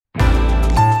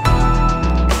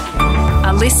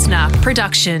listener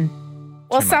production.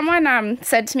 Well, someone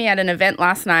said to me at an event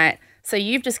last night, so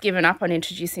you've just given up on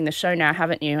introducing the show now,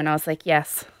 haven't you? And I was like,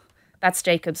 yes, that's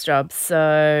Jacob's job.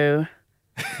 So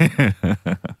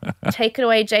take it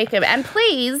away, Jacob. And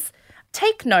please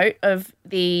take note of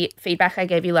the feedback I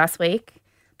gave you last week,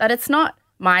 that it's not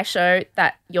my show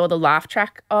that you're the laugh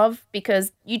track of,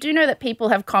 because you do know that people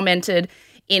have commented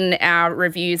in our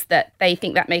reviews that they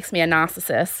think that makes me a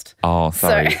narcissist. Oh,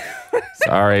 sorry.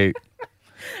 Sorry.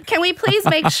 Can we please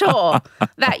make sure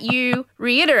that you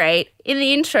reiterate in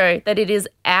the intro that it is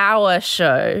our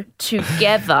show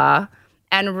together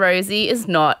and Rosie is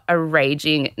not a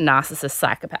raging narcissist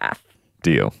psychopath?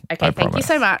 Deal. Okay, I thank you promise.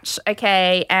 so much.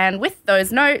 Okay, and with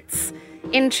those notes,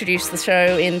 introduce the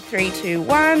show in 3, 2,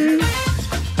 1.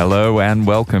 Hello and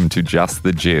welcome to Just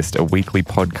the Gist, a weekly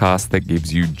podcast that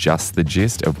gives you just the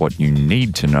gist of what you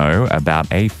need to know about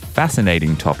a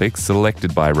fascinating topic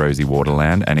selected by Rosie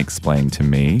Waterland and explained to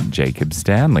me, Jacob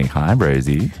Stanley. Hi,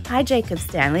 Rosie. Hi, Jacob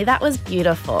Stanley. That was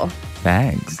beautiful.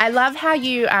 Thanks. I love how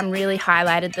you really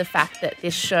highlighted the fact that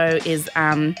this show is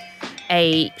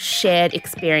a shared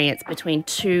experience between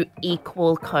two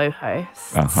equal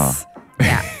co-hosts. Uh-huh.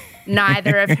 Yeah.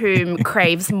 Neither of whom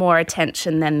craves more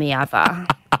attention than the other.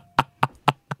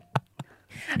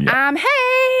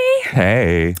 Hey.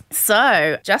 Hey.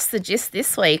 So, just the gist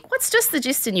this week. What's just the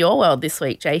gist in your world this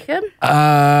week, Jacob?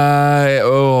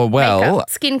 Well, Makeup,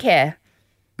 skincare.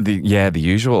 the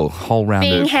usual whole round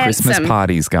Being of Christmas handsome.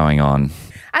 parties going on.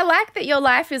 I like that your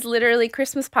life is literally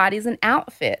Christmas parties and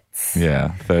outfits.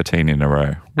 Yeah, 13 in a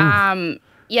row.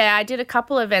 Yeah, I did a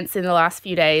couple events in the last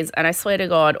few days, and I swear to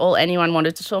God, all anyone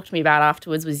wanted to talk to me about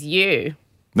afterwards was you.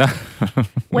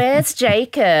 Where's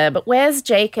Jacob? Where's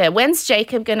Jacob? When's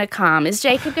Jacob going to come? Is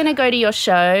Jacob going to go to your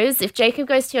shows? If Jacob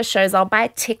goes to your shows, I'll buy a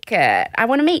ticket. I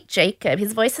want to meet Jacob.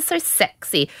 His voice is so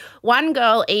sexy. One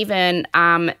girl even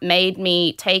made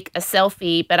me take a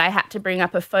selfie, but I had to bring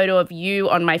up a photo of you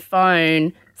on my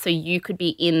phone so you could be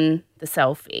in the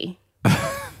selfie.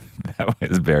 That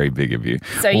was very big of you.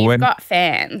 So you've got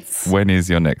fans. When is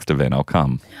your next event? I'll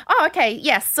come. Oh, okay.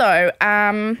 Yes. So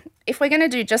if we're going to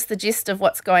do just the gist of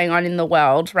what's going on in the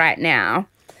world right now,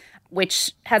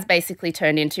 which has basically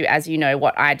turned into, as you know,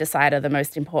 what I decide are the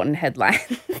most important headlines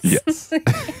Yes.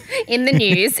 in the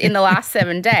news in the last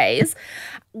 7 days,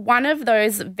 one of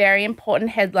those very important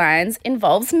headlines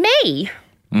involves me.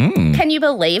 Can you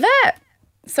believe it?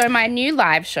 So my new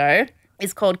live show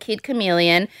is called Kid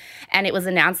Chameleon, and it was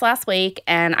announced last week,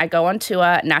 and I go on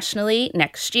tour nationally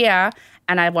next year,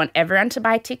 and I want everyone to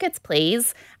buy tickets,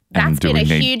 please. And do we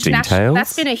need details?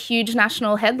 That's been a huge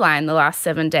national headline the last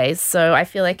 7 days, so I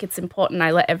feel like it's important I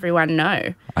let everyone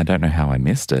know. I don't know how I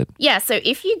missed it. Yeah, so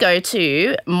if you go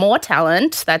to More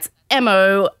Talent, that's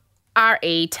MORE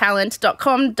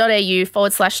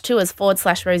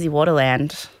talent.com.au/tours/Rosie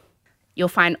Waterland. You'll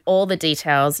find all the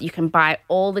details. You can buy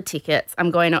all the tickets.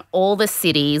 I'm going to all the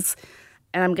cities,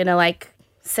 and I'm going to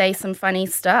say some funny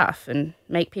stuff and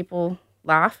make people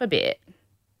laugh a bit.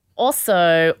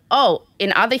 Also,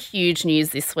 in other huge news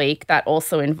this week that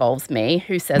also involves me,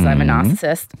 who says I'm a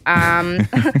narcissist,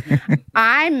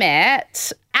 I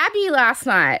met Abby last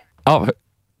night. Oh,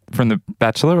 from The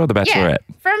Bachelor or The Bachelorette?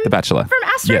 From The Bachelor. From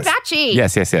Astro Yes. Bacci.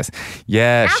 Yes.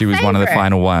 Yeah, she was one of the favourite.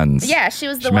 final ones. Yeah, she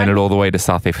was the She one. made it all the way to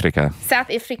South Africa.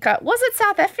 South Africa. Was it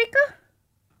South Africa?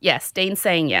 Yes, Dean's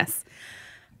saying yes.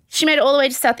 She made it all the way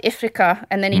to South Africa,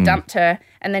 and then he dumped her,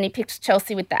 and then he picked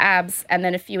Chelsea with the abs, and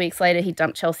then a few weeks later he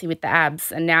dumped Chelsea with the abs,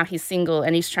 and now he's single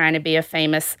and he's trying to be a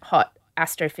famous, hot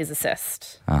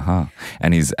astrophysicist. Uh-huh.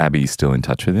 And is Abby still in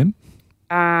touch with him?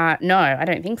 No, I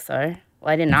don't think so.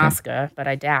 Well, I didn't ask her, but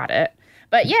I doubt it.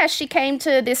 But yeah, she came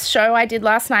to this show I did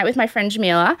last night with my friend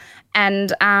Jamila, and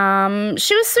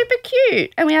she was super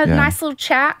cute, and we had a nice little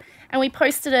chat, and we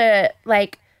posted a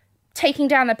taking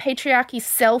down the patriarchy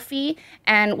selfie,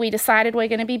 and we decided we're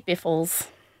going to be biffles.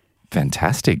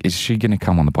 Fantastic. Is she going to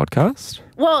come on the podcast?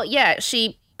 Well, yeah,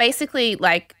 she basically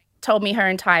told me her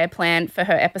entire plan for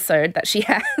her episode that she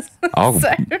has. Oh,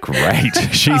 So- great. I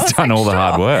She's was done all the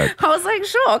hard sure. work. I was like,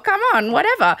 sure, come on,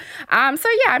 whatever. So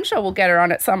yeah, I'm sure we'll get her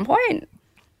on at some point.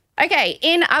 Okay,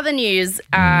 in other news,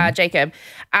 Jacob,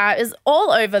 is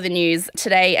all over the news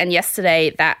today and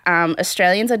yesterday that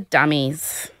Australians are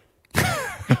dummies.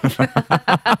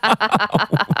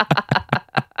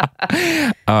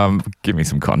 Give me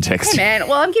some context. Hey, man.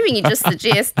 Well, I'm giving you just the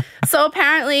gist. So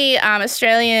apparently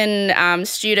Australian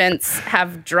students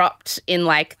have dropped in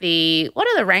what are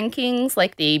the rankings?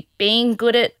 The being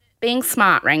good at being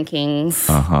smart rankings.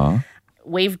 Uh-huh.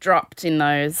 We've dropped in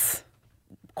those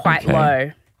quite Okay.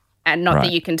 low. And not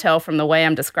that you can tell from the way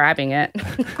I'm describing it.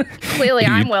 Clearly,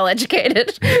 I'm well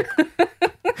educated.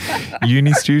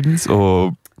 Uni students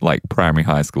or like primary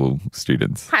high school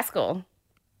students? High school.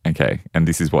 Okay. And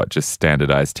this is what, just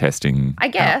standardized testing I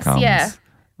guess, outcomes? yeah.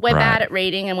 We're bad at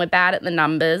reading and we're bad at the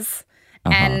numbers.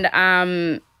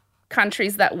 And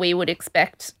countries that we would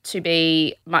expect to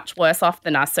be much worse off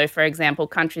than us. So, for example,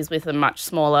 countries with a much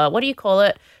smaller, what do you call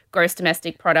it, gross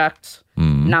domestic product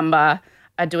number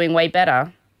are doing way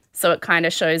better. So it kind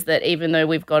of shows that even though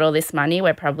we've got all this money,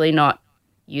 we're probably not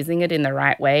using it in the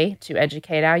right way to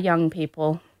educate our young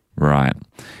people. Right.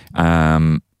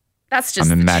 That's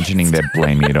just I'm imagining they're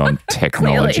blaming it on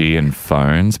technology and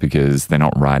phones because they're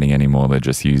not writing anymore. They're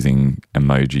just using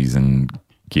emojis and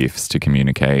GIFs to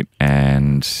communicate.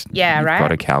 And you've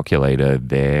got a calculator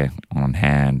there on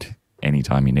hand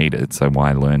anytime you need it. So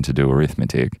why learn to do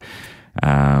arithmetic?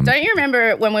 Don't you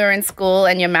remember when we were in school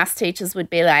and your maths teachers would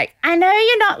be like, I know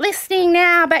you're not listening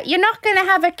now, but you're not going to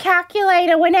have a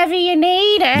calculator whenever you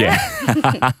need it.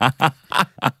 Yeah.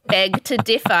 Beg to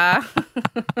differ,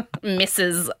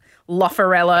 Mrs.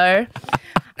 Loffarello.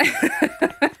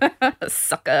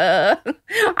 Sucker.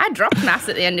 I dropped maths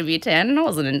at the end of year 10. I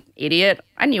wasn't an idiot.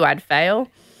 I knew I'd fail.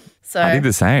 So I did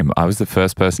the same. I was the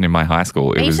first person in my high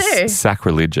school. It was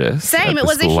sacrilegious. Same. It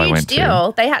was a huge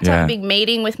deal. They had to have a big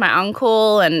meeting with my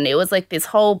uncle and it was like this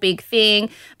whole big thing.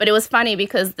 But it was funny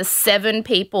because the 7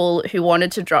 people who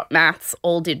wanted to drop maths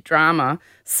all did drama.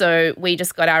 So we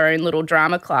just got our own little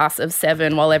drama class of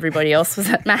 7 while everybody else was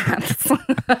at maths.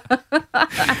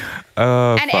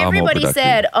 And everybody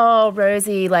said, oh,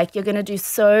 Rosie, like you're going to do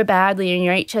so badly in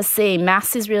your HSC.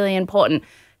 Maths is really important.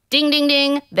 Ding, ding,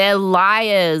 ding. They're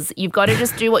liars. You've got to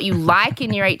just do what you like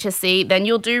in your HSC. Then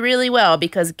you'll do really well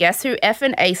because guess who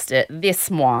effing aced it?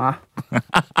 This moi.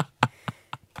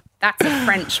 That's a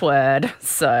French word.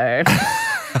 So.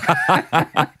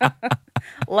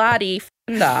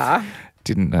 La-di-f-da.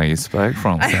 Didn't know you spoke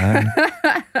French.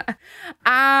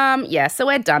 Yeah, so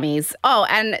we're dummies. Oh,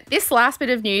 and this last bit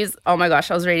of news, oh my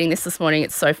gosh, I was reading this morning.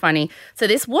 It's so funny. So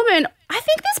this woman, I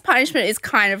think this punishment is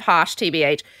kind of harsh,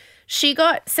 TBH. She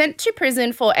got sent to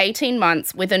prison for 18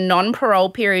 months with a non-parole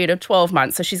period of 12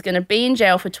 months. So she's going to be in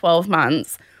jail for 12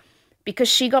 months because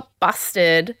she got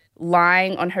busted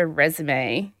lying on her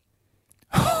resume.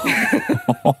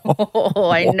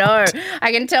 Oh, I know.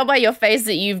 I can tell by your face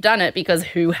that you've done it because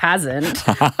who hasn't?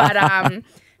 But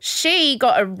she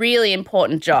got a really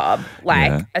important job,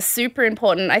 like a super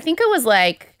important, I think it was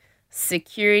like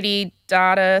security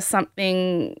data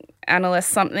something,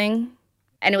 analyst something.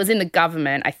 And it was in the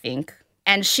government, I think.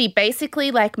 And she basically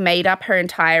like made up her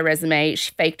entire resume.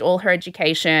 She faked all her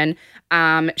education.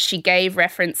 She gave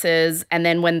references. And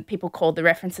then when people called the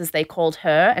references, they called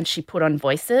her and she put on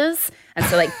voices. And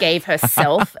so like gave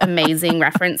herself amazing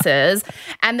references.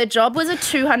 And the job was a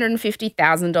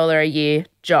 $250,000 a year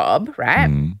job, right?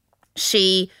 Mm.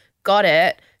 She got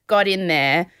it, got in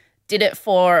there, did it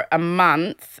for a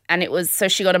month. And it was, so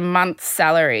she got a month's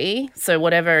salary. So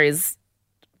whatever is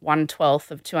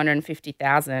 1/12 of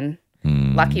 250,000.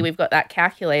 Lucky we've got that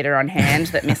calculator on hand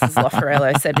that Mrs.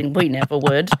 Loffarello said we never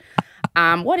would.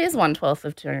 What is 1/12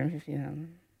 of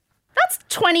 250,000? That's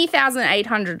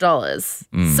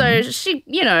 $20,800. So she,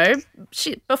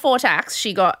 before tax,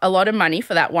 she got a lot of money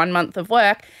for that 1 month of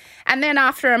work. And then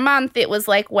after a month, it was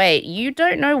like, wait, you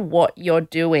don't know what you're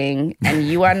doing and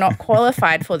you are not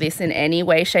qualified for this in any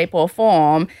way, shape or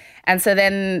form. And so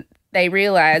then they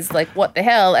realized, like, what the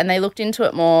hell? And they looked into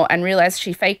it more and realized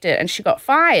she faked it and she got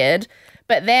fired.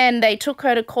 But then they took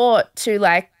her to court to,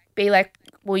 like, be like,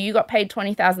 well, you got paid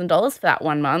 $20,000 for that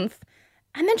 1 month.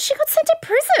 And then she got sent to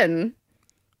prison.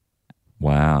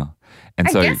 Wow. And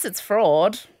I guess it's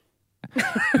fraud.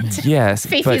 Yes.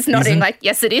 Fifi's nodding like,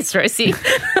 yes, it is, Rosie.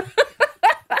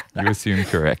 You assumed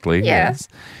correctly, yes.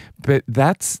 But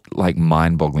that's like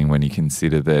mind-boggling when you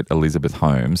consider that Elizabeth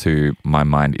Holmes, who my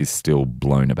mind is still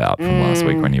blown about from last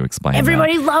week when you explained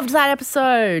Everybody loved that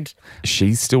episode.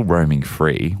 She's still roaming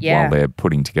free while they're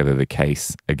putting together the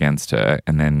case against her.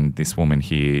 And then this woman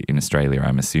here in Australia,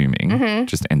 I'm assuming,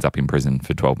 just ends up in prison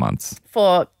for 12 months.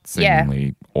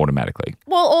 Seemingly automatically.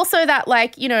 Well, also that,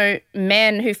 like,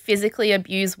 men who physically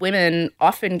abuse women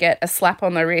often get a slap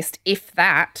on the wrist, if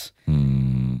that.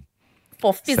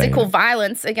 For physical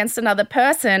violence against another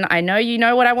person. I know you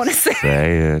know what I want to say.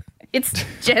 Say it. It's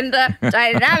gender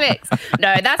dynamics.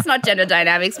 No, that's not gender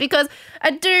dynamics because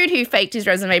a dude who faked his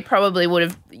resume probably would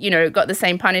have, got the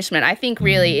same punishment. I think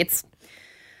really it's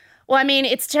Well, I mean,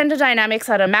 it's gender dynamics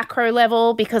at a macro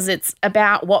level because it's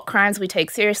about what crimes we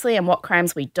take seriously and what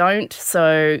crimes we don't.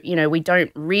 So, we don't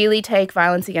really take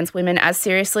violence against women as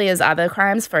seriously as other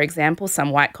crimes. For example,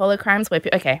 some white-collar crimes where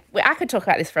I could talk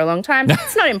about this for a long time.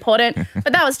 It's not important,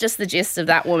 but that was just the gist of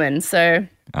that woman. So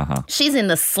she's in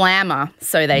the slammer,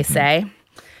 so they say.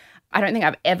 I don't think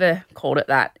I've ever called it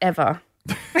that, ever.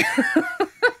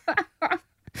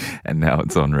 And now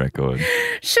it's on record.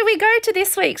 Should we go to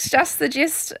this week's Just the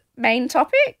Gist main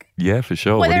topic? Yeah, for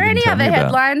sure. Were there any other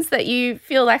headlines that you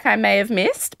feel like I may have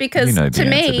missed? Because to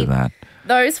me,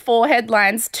 those 4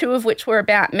 headlines, 2 of which were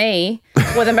about me,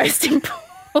 were the most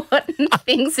important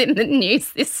things in the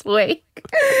news this week.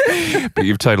 But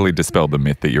you've totally dispelled the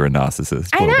myth that you're a narcissist.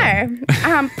 I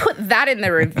know. Put that in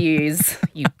the reviews,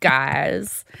 you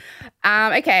guys.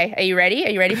 Okay, are you ready? Are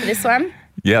you ready for this one?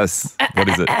 Yes. What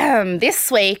is it?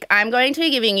 This week, I'm going to be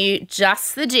giving you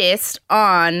just the gist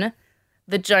on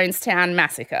the Jonestown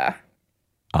Massacre.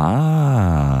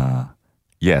 Ah,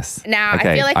 yes. Now,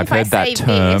 okay. I feel like if I say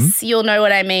this, you'll know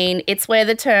what I mean. It's where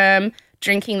the term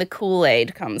drinking the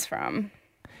Kool-Aid comes from.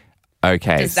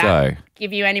 Okay, Does that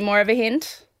give you any more of a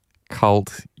hint?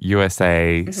 Cult,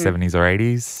 USA, 70s or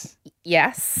 80s?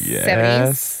 Yes.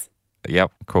 70s.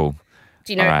 Yep, cool.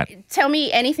 Do you know? Right. Tell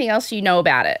me anything else you know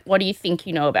about it. What do you think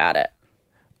you know about it?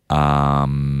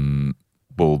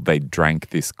 Well, they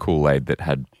drank this Kool-Aid that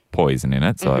had poison in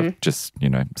it. So I've just,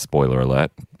 spoiler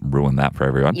alert, ruined that for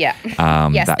everyone. Yeah.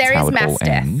 Yes, there is mass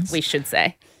death, we should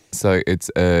say. So it's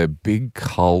a big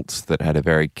cult that had a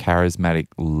very charismatic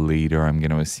leader, I'm going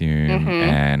to assume.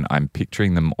 And I'm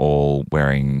picturing them all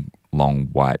wearing long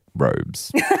white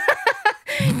robes.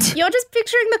 You're just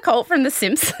picturing the cult from The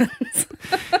Simpsons.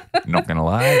 Not going to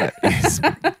lie, that is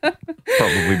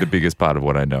probably the biggest part of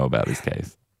what I know about this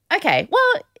case. Okay,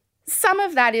 well, some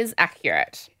of that is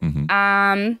accurate.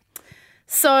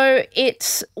 So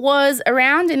it was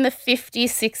around in the 50s,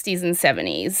 60s and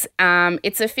 70s.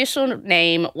 Its official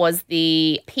name was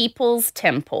the People's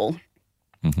Temple,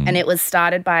 and it was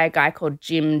started by a guy called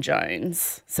Jim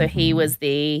Jones. So he was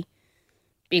the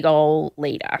big old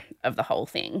leader of the whole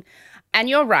thing. And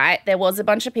you're right, there was a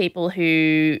bunch of people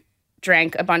who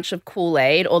drank a bunch of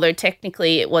Kool-Aid, although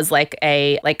technically it was like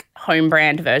a home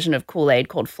brand version of Kool-Aid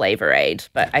called Flavor Aid.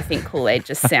 But I think Kool-Aid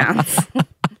just sounds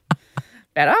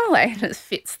better, it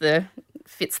fits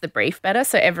the brief better.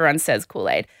 So everyone says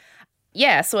Kool-Aid.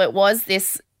 Yeah, so it was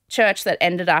this church that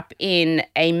ended up in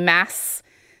a mass.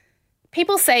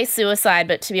 People say suicide,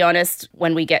 but to be honest,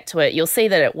 when we get to it, you'll see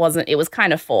that it wasn't. It was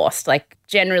kind of forced.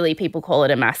 Generally, people call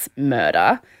it a mass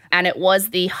murder. And it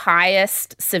was the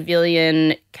highest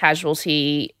civilian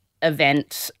casualty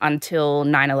event until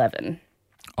 9/11.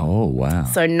 Oh, wow.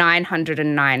 So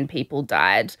 909 people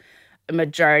died, a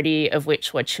majority of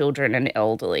which were children and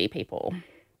elderly people.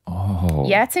 Oh.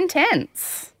 Yeah, it's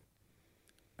intense.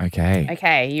 Okay.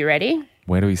 Okay, you ready?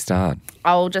 Where do we start?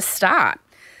 I'll just start.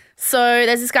 So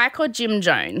there's this guy called Jim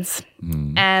Jones,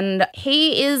 and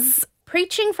he is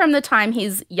preaching from the time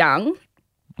he's young.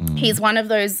 He's one of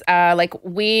those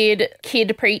weird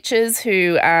kid preachers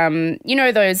who,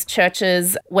 those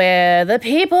churches where the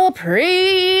people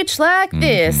preach like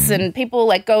this and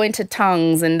people go into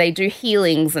tongues and they do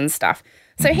healings and stuff.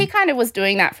 So he kind of was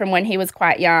doing that from when he was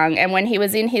quite young. And when he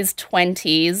was in his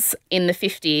 20s, in the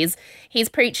 50s, he's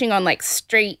preaching on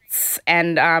streets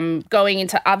and going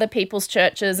into other people's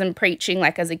churches and preaching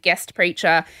as a guest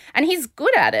preacher. And he's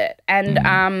good at it.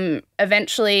 And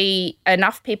eventually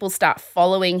enough people start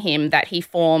following him that he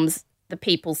forms the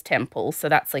People's Temple. So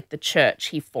that's the church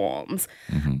he forms.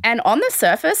 And on the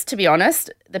surface, to be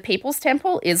honest, the People's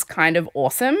Temple is kind of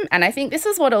awesome. And I think this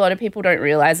is what a lot of people don't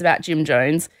realize about Jim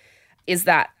Jones, is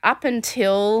that up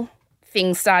until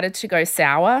things started to go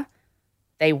sour,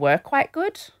 they were quite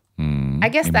good. I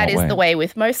guess that is the way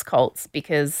with most cults,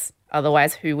 because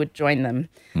otherwise who would join them?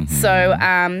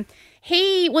 So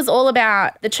he was all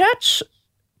about, the church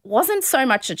wasn't so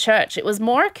much a church. It was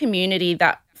more a community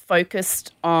that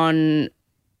focused on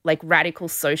radical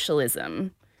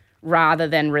socialism rather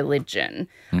than religion.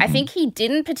 I think he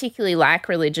didn't particularly like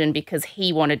religion because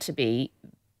he wanted to be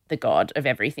the God of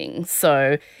everything.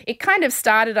 So it kind of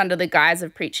started under the guise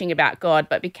of preaching about God,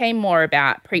 but became more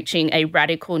about preaching a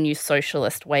radical new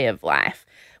socialist way of life.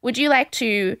 Would you like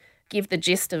to give the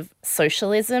gist of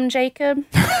socialism, Jacob?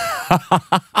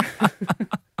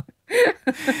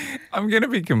 I'm going to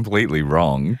be completely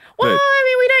wrong. Well,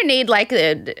 we don't need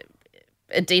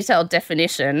a detailed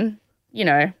definition.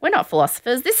 We're not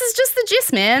philosophers. This is just the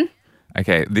gist, man.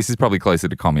 Okay, this is probably closer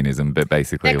to communism, but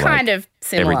basically they're kind of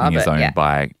similar. Everything is owned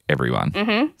by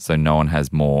everyone. So no one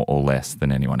has more or less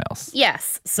than anyone else.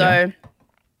 Yes. So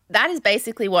that is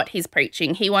basically what he's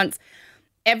preaching. He wants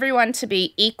everyone to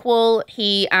be equal.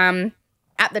 He,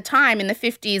 at the time in the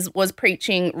 50s, was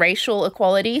preaching racial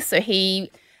equality. So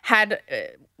he had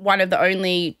one of the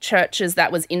only churches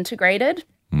that was integrated,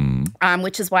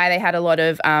 which is why they had a lot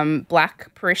of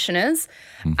black parishioners.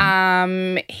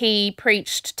 He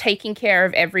preached taking care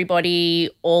of everybody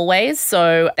always.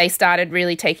 So they started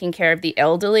really taking care of the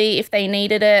elderly if they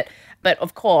needed it. But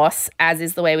of course, as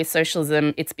is the way with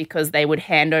socialism, it's because they would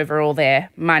hand over all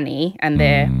their money and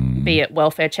their, be it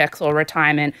welfare checks or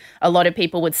retirement. A lot of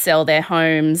people would sell their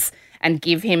homes and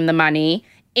give him the money.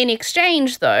 In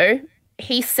exchange, though,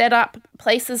 he set up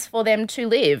places for them to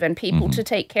live and people to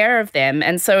take care of them.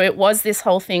 And so it was this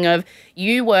whole thing of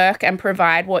you work and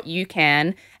provide what you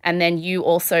can, and then you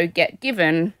also get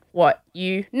given what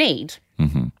you need.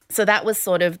 So that was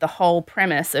sort of the whole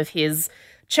premise of his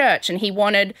church. And he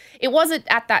wanted, it wasn't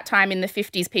at that time in the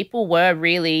 50s, people were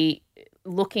really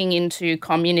looking into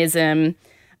communism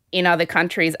in other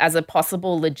countries as a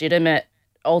possible legitimate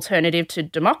alternative to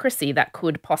democracy that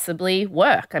could possibly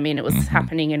work. I mean, it was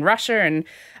happening in Russia,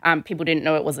 and people didn't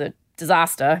know it was a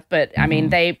disaster, but I mean,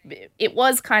 it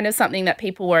was kind of something that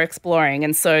people were exploring.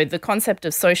 And so the concept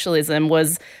of socialism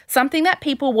was something that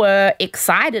people were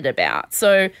excited about.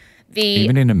 So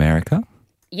even in America?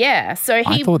 Yeah. So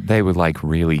I thought they were like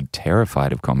really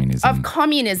terrified of communism. Of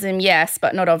communism, yes,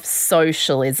 but not of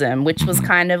socialism, which was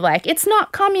kind of like, it's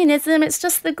not communism, it's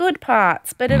just the good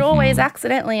parts, but it always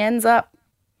accidentally ends up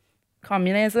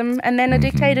communism and then a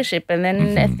dictatorship and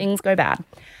then things go bad.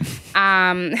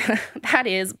 That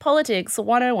is Politics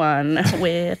 101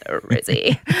 with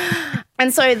Rosie.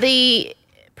 And so the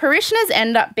parishioners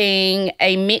end up being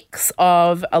a mix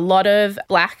of a lot of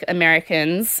Black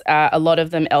Americans, a lot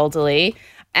of them elderly,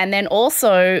 and then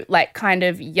also like kind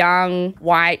of young,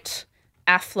 white,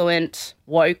 affluent,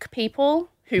 woke people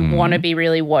who want to be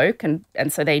really woke. And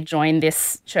so they join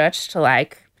this church to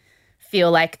like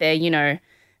feel like they're, you know,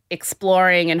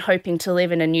 exploring and hoping to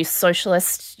live in a new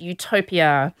socialist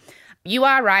utopia. You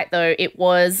are right, though. It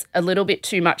was a little bit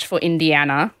too much for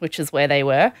Indiana, which is where they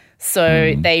were.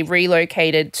 So they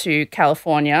relocated to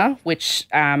California, which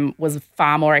was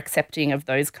far more accepting of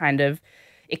those kind of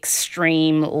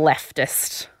extreme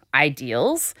leftist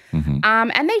ideals.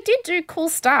 And they did do cool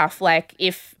stuff. Like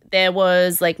if there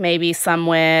was like maybe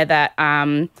somewhere that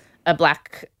a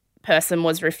Black person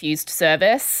was refused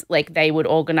service, like they would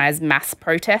organize mass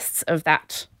protests of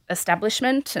that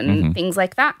establishment and things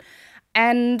like that.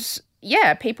 And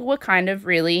yeah, people were kind of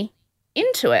really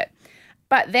into it.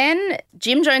 But then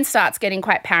Jim Jones starts getting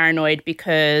quite paranoid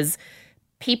because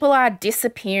people are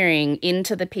disappearing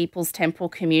into the People's Temple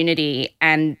community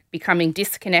and becoming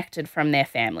disconnected from their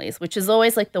families, which is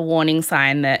always like the warning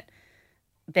sign that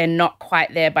they're not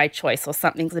quite there by choice or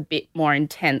something's a bit more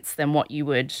intense than what you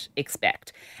would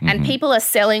expect. And people are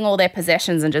selling all their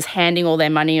possessions and just handing all their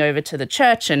money over to the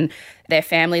church, and their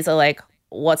families are like,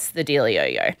 what's the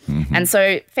dealio? And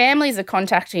so families are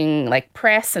contacting like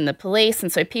press and the police,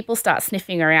 and so people start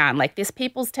sniffing around. Like, this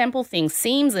People's Temple thing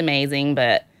seems amazing,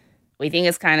 but we think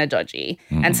it's kind of dodgy.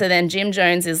 And so then Jim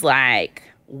Jones is like,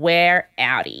 we're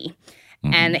outie.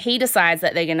 And he decides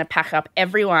that they're going to pack up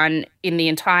everyone in the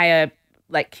entire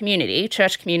like community,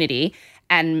 church community,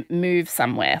 and move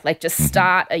somewhere, like just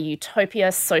start a utopia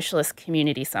socialist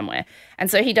community somewhere. And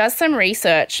so he does some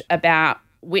research about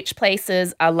which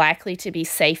places are likely to be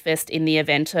safest in the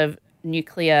event of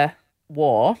nuclear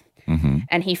war.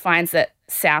 And he finds that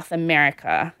South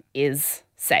America is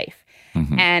safe.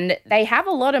 And they have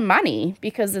a lot of money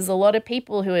because there's a lot of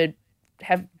people who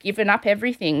have given up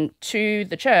everything to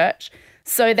the church.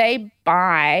 So they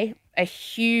buy a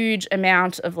huge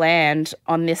amount of land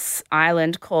on this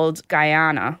island called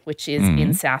Guyana, which is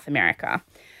in South America.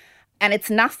 And it's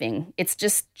nothing. It's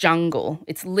just jungle.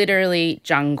 It's literally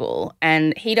jungle.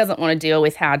 And he doesn't want to deal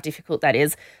with how difficult that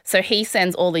is. So he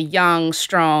sends all the young,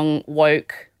 strong,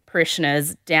 woke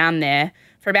parishioners down there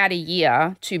for about a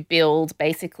year to build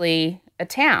basically a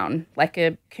town, like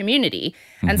a community.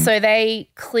 And so they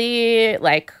clear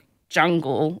like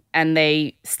jungle and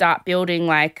they start building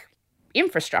like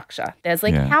infrastructure. There's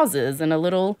like houses and a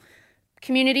little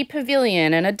community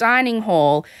pavilion and a dining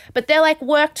hall, but they're like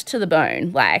worked to the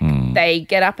bone. Like they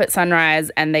get up at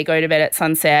sunrise and they go to bed at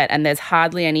sunset, and there's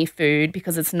hardly any food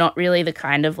because it's not really the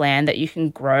kind of land that you can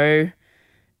grow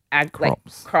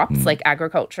crops, like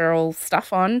agricultural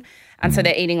stuff on. And so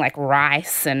they're eating like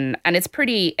rice and it's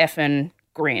pretty effing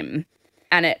grim.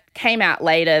 And it came out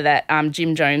later that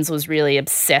Jim Jones was really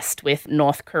obsessed with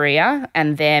North Korea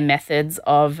and their methods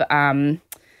of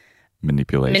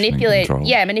manipulating and control.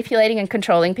 Yeah, manipulating and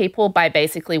controlling people by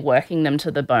basically working them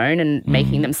to the bone and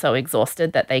making them so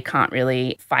exhausted that they can't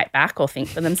really fight back or think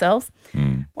for themselves.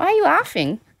 Why are you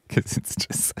laughing? Because it's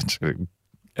just such an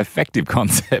effective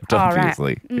concept,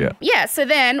 obviously. Right. Yeah, so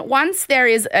then once there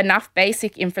is enough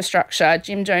basic infrastructure,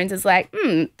 Jim Jones is like,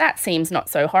 that seems not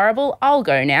so horrible. I'll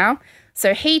go now.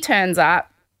 So he turns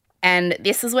up, and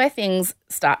this is where things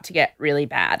start to get really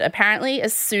bad. Apparently,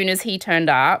 as soon as he turned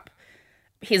up,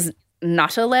 his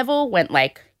nutter level went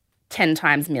like 10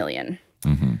 times million.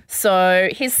 So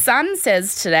his son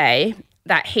says today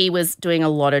that he was doing a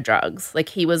lot of drugs. Like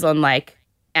he was on like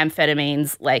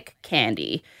amphetamines like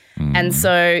candy. And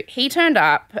so he turned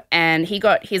up and he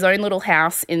got his own little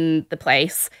house in the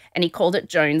place and he called it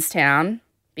Jonestown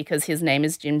because his name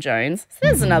is Jim Jones. So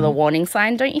there's another warning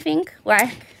sign, don't you think?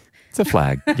 Like, it's a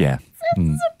flag, yeah.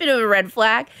 It's a bit of a red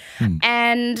flag.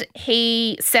 And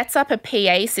he sets up a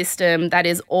PA system that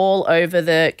is all over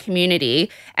the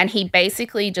community and he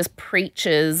basically just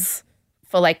preaches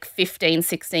for like 15,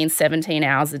 16, 17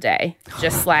 hours a day.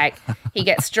 Just like he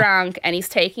gets drunk and he's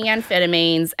taking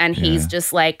amphetamines and he's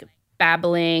just like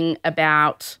babbling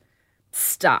about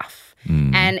stuff.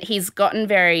 And he's gotten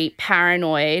very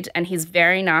paranoid and he's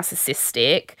very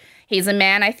narcissistic. He's a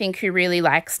man, I think, who really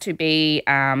likes to be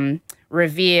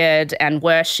revered and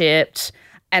worshipped.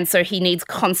 And so he needs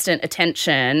constant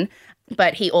attention,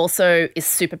 but he also is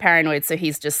super paranoid. So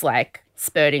he's just like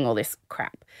spurting all this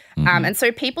crap. And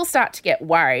so people start to get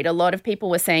worried. A lot of people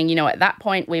were saying, you know, at that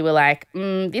point we were like,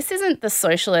 this isn't the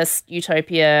socialist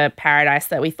utopia paradise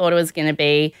that we thought it was going to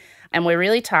be. And we're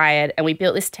really tired and we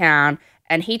built this town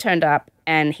and he turned up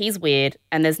and he's weird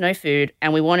and there's no food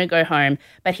and we want to go home.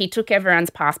 But he took everyone's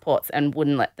passports and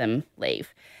wouldn't let them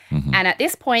leave. And at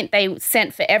this point, they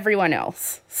sent for everyone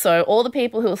else. So all the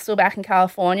people who are still back in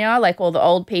California, like all the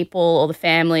old people, all the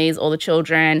families, all the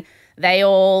children, they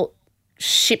all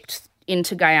shipped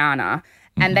into Guyana.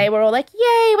 And they were all like,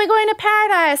 yay, we're going to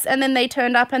paradise. And then they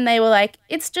turned up and they were like,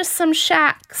 it's just some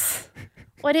shacks.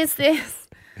 What is this?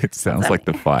 It sounds like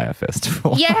the Fire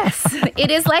Festival. Yes,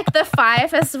 it is like the Fire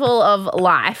Festival of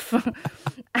life.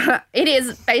 It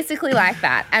is basically like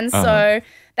that. And so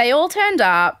they all turned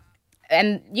up.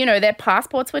 And, you know, their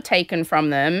passports were taken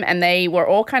from them and they were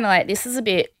all kind of like, this is a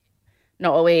bit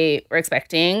not what we were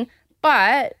expecting.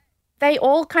 But they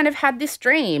all kind of had this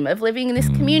dream of living in this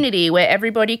community where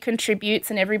everybody contributes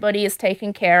and everybody is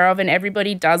taken care of and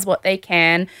everybody does what they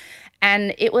can.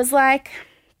 And it was like,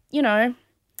 you know,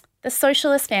 the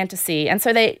socialist fantasy. And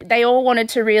so they all wanted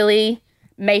to really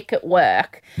make it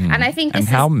work. And I think this And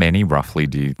how many roughly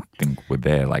do you think were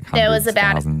there? Like hundreds,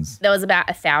 thousands? There was about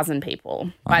 1,000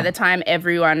 people. By the time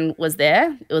everyone was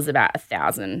there, it was about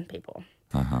 1,000 people.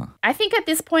 I think at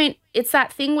this point, it's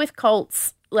that thing with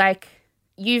cults, like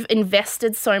you've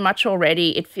invested so much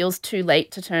already, it feels too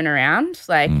late to turn around.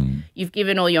 Like you've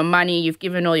given all your money, you've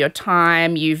given all your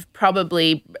time, you've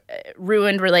probably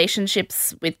ruined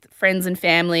relationships with friends and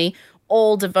family,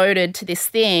 all devoted to this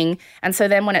thing. And so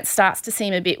then when it starts to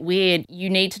seem a bit weird, you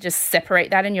need to just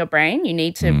separate that in your brain. You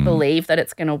need to believe that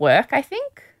it's going to work, I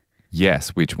think. Yes,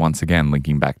 which once again,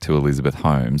 linking back to Elizabeth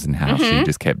Holmes and how she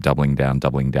just kept doubling down.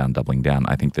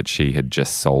 I think that she had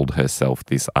just sold herself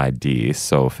this idea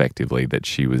so effectively that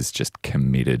she was just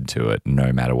committed to it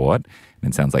no matter what.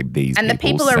 And it sounds like these and the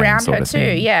people around her too,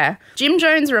 yeah. Jim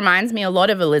Jones reminds me a lot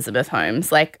of Elizabeth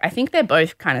Holmes. Like, I think they're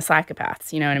both kind of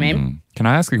psychopaths, you know what I mean? Can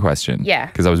I ask a question? Yeah.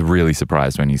 Because I was really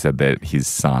surprised when you said that his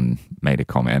son made a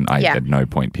comment. I at no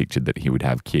point pictured that he would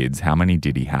have kids. How many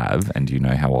did he have? And do you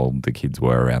know how old the kids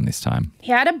were around this time?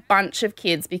 He had a bunch of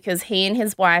kids because he and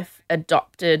his wife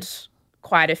adopted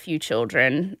quite a few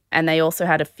children and they also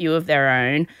had a few of their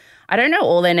own. I don't know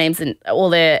all their names and all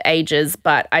their ages,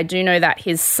 but I do know that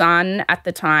his son at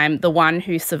the time, the one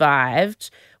who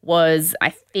survived, was, I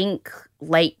think,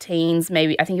 late teens,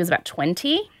 maybe. I think he was about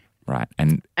 20. Right.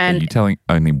 And are you telling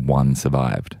only one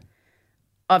survived?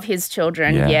 Of his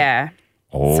children, yeah.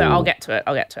 Oh. So I'll get to it.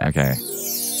 Okay.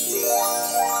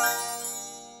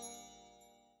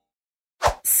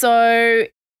 So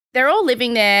they're all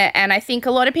living there, and I think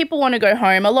a lot of people want to go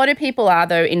home. A lot of people are,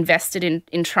 though, invested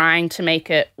in trying to make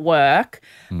it work,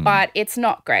 but it's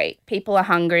not great. People are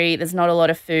hungry. There's not a lot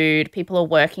of food. People are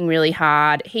working really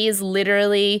hard. He is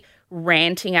literally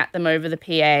ranting at them over the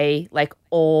PA, like,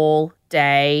 all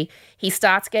day. He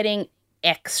starts getting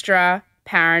extra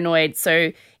paranoid.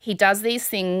 So he does these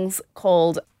things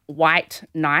called white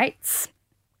nights,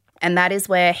 and that is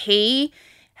where he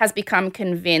has become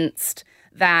convinced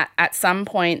that at some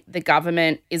point the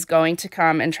government is going to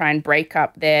come and try and break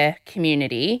up their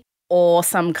community, or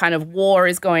some kind of war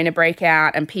is going to break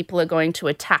out and people are going to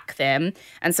attack them.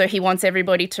 And so he wants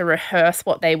everybody to rehearse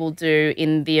what they will do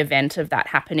in the event of that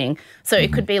happening. So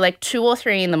it could be like 2 or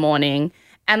 3 in the morning,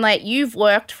 and like you've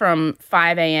worked from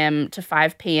 5 a.m. to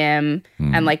 5 p.m.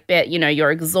 and like,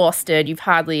 you're exhausted, you've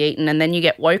hardly eaten, and then you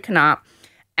get woken up.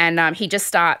 And he just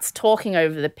starts talking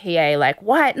over the PA like,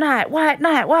 white knight, white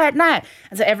knight, white knight.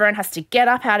 And so everyone has to get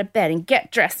up out of bed and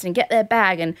get dressed and get their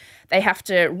bag. And they have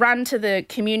to run to the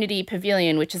community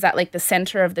pavilion, which is at like the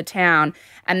center of the town.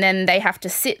 And then they have to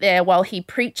sit there while he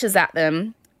preaches at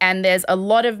them. And there's a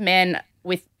lot of men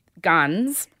with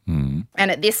guns. And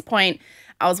at this point,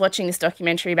 I was watching this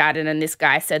documentary about it, and this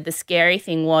guy said the scary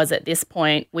thing was at this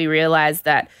point, we realized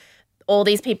that all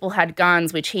these people had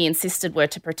guns, which he insisted were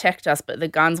to protect us, but the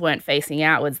guns weren't facing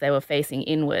outwards, they were facing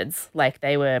inwards. Like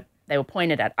they were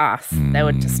pointed at us. They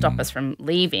were to stop us from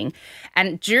leaving.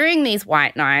 And during these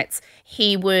white nights,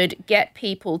 he would get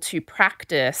people to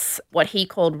practice what he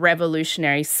called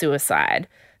revolutionary suicide.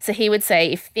 So he would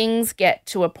say, if things get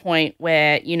to a point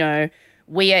where,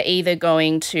 we are either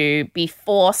going to be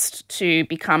forced to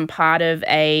become part of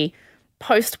a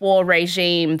post-war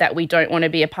regime that we don't want to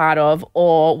be a part of,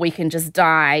 or we can just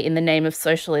die in the name of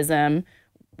socialism,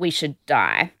 we should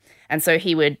die. And so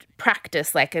he would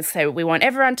practice, so we want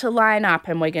everyone to line up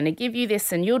and we're going to give you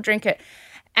this and you'll drink it.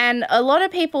 And a lot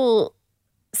of people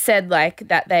said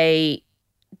that they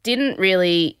didn't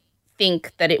really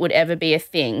think that it would ever be a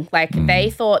thing.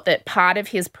 They thought that part of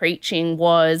his preaching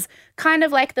was kind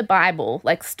of like the Bible.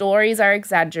 Stories are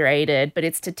exaggerated, but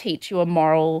it's to teach you a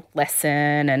moral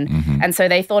lesson. And so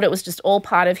they thought it was just all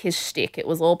part of his shtick. It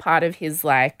was all part of his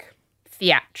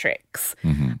theatrics.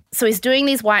 So he's doing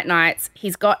these white nights.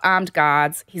 He's got armed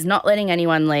guards. He's not letting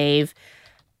anyone leave.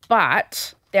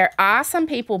 But there are some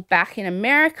people back in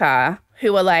America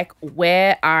who are like,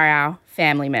 where are our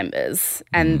family members?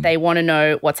 And they want to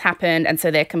know what's happened. And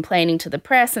so they're complaining to the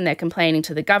press and they're complaining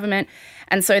to the government.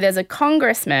 And so there's a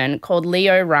congressman called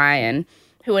Leo Ryan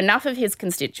who enough of his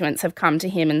constituents have come to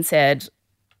him and said,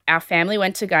 our family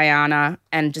went to Guyana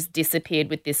and just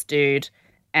disappeared with this dude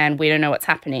and we don't know what's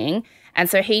happening. And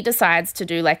so he decides to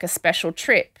do a special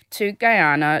trip to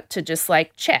Guyana to just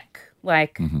check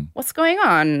what's going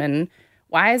on and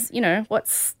why is,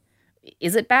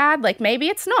 is it bad? Maybe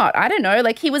it's not. I don't know.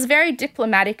 He was very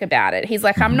diplomatic about it. He's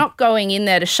I'm not going in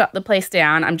there to shut the place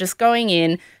down. I'm just going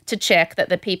in to check that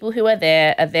the people who are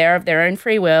there of their own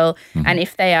free will. And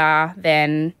if they are,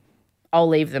 then I'll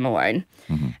leave them alone.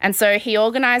 And so he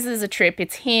organizes a trip.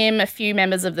 It's him, a few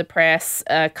members of the press,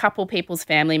 a couple people's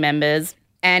family members,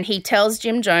 and he tells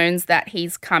Jim Jones that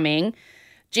he's coming.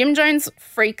 Jim Jones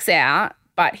freaks out,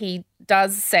 but he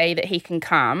does say that he can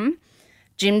come.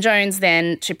 Jim Jones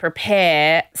then, to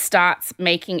prepare, starts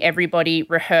making everybody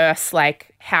rehearse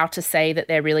how to say that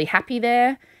they're really happy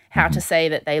there, how to say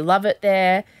that they love it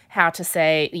there, how to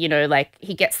say,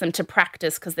 he gets them to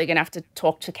practice because they're going to have to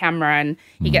talk to camera, and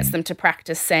he gets them to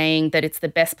practice saying that it's the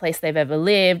best place they've ever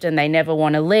lived and they never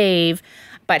want to leave.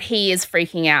 But he is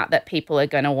freaking out that people are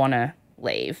going to want to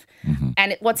leave.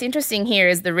 And what's interesting here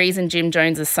is the reason Jim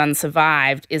Jones's son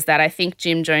survived is that I think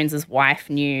Jim Jones's wife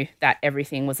knew that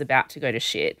everything was about to go to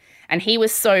shit. And he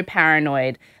was so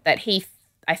paranoid that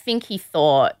I think he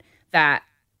thought that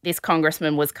this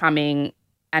congressman was coming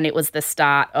and it was the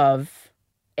start of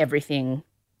everything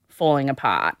falling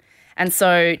apart. And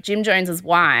so Jim Jones's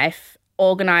wife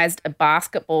organized a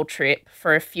basketball trip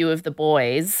for a few of the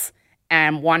boys,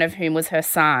 and one of whom was her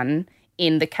son,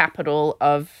 in the capital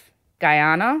of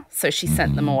Guyana, so she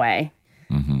sent them away.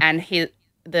 And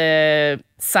the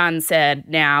son said,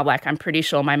 now, I'm pretty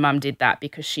sure my mum did that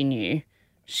because she knew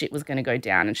shit was going to go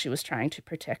down and she was trying to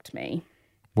protect me.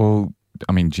 Well,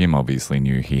 I mean, Jim obviously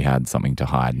knew he had something to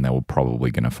hide and they were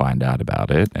probably going to find out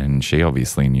about it. And she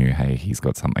obviously knew, hey, he's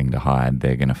got something to hide,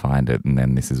 they're going to find it, and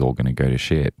then this is all going to go to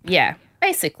shit. Yeah,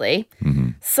 basically.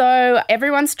 So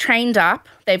everyone's trained up.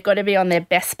 They've got to be on their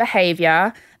best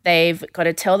behavior. They've got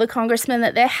to tell the congressman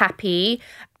that they're happy.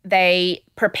 They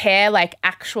prepare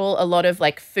a lot of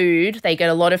food. They get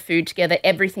a lot of food together,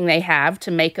 everything they have,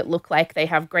 to make it look like they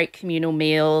have great communal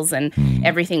meals and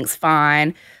everything's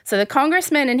fine. So the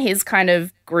congressman and his kind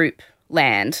of group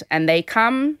land and they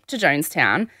come to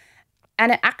Jonestown,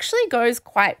 and it actually goes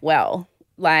quite well.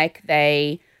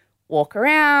 They walk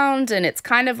around and it's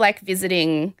kind of like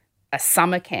visiting a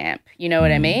summer camp. You know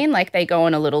what I mean? They go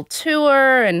on a little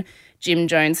tour and Jim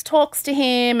Jones talks to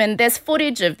him, and there's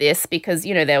footage of this because,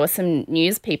 there were some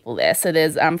news people there. So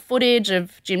there's footage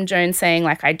of Jim Jones saying,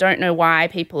 I don't know why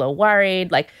people are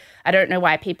worried. I don't know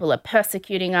why people are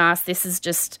persecuting us. This is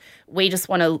just, we just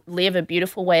want to live a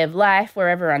beautiful way of life where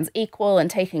everyone's equal and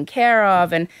taken care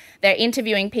of. And they're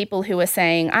interviewing people who are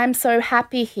saying, I'm so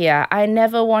happy here. I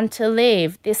never want to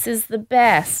leave. This is the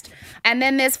best. And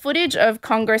then there's footage of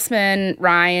Congressman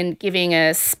Ryan giving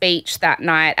a speech that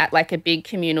night at like a big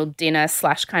communal dinner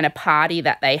 / kind of party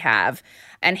that they have.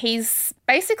 And he's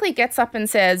basically gets up and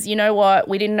says, you know what,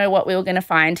 we didn't know what we were going to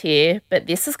find here, but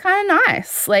this is kind of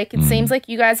nice. Like, it seems like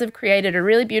you guys have created a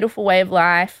really beautiful way of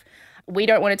life. We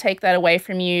don't want to take that away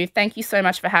from you. Thank you so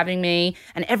much for having me.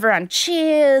 And everyone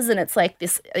cheers, and it's like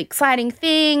this exciting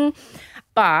thing.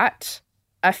 But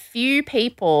a few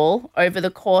people over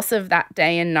the course of that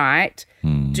day and night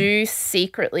do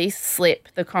secretly slip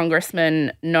the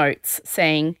congressman notes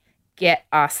saying, get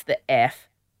us the F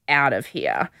out of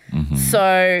here.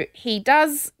 So he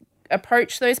does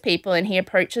approach those people, and he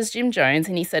approaches Jim Jones,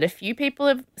 and he said, a few people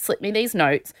have slipped me these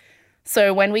notes.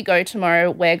 So when we go tomorrow,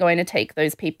 we're going to take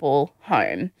those people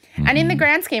home. And in the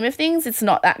grand scheme of things, it's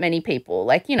not that many people.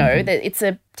 Like, you know, it's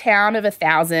a town of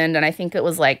 1,000, and I think it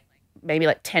was like maybe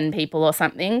like 10 people or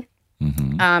something.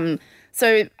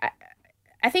 So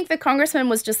I think the congressman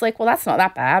was just like, well, that's not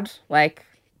that bad. Like,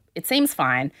 it seems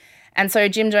fine. And so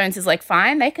Jim Jones is like,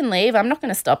 fine, they can leave. I'm not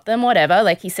going to stop them, whatever.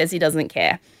 Like, he says he doesn't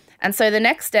care. And so the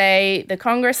next day, the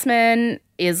congressman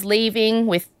is leaving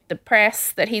with the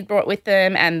press that he brought with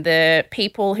them, and the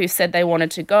people who said they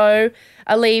wanted to go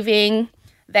are leaving.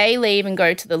 They leave and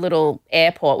go to the little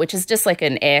airport, which is just like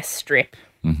an airstrip.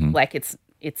 Like it's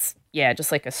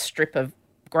just like a strip of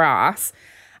grass.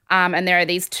 And there are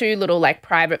these two little like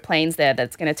private planes there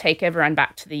that's going to take everyone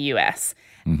back to the US.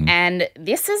 And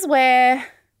this is where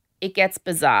it gets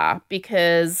bizarre,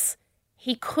 because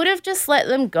he could have just let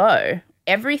them go.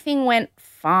 Everything went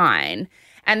fine.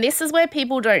 And this is where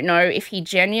people don't know if he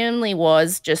genuinely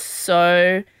was just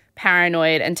so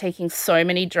paranoid and taking so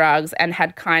many drugs and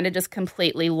had kind of just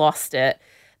completely lost it,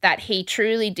 that he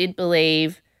truly did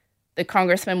believe the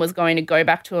congressman was going to go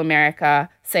back to America,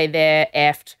 say they're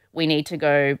effed, we need to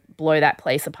go blow that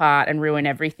place apart and ruin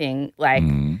everything. Like,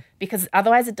 because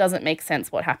otherwise it doesn't make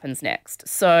sense what happens next.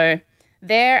 So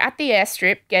they're at the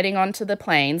airstrip, getting onto the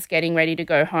planes, getting ready to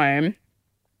go home.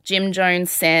 Jim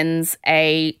Jones sends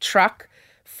a truck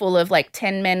full of like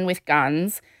 10 men with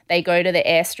guns. They go to the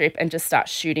airstrip and just start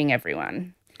shooting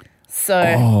everyone.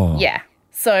 So,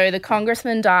 So the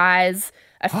congressman dies.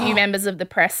 A few members of the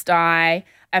press die.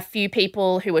 A few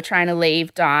people who were trying to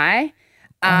leave die.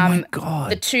 Oh, my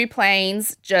God. The two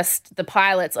planes, just the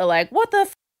pilots are like, what the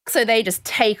f***? So they just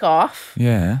take off.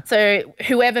 Yeah. So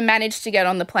whoever managed to get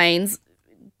on the planes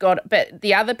but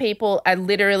the other people are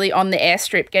literally on the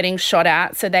airstrip getting shot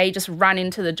at, so they just run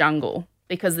into the jungle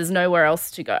because there's nowhere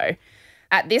else to go.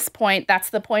 At this point,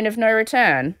 that's the point of no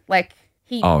return. Like,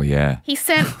 he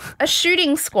sent a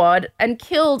shooting squad and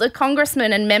killed a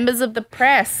congressman and members of the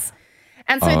press.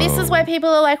 And so this is why people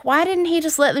are like, why didn't he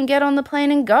just let them get on the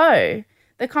plane and go?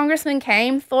 The congressman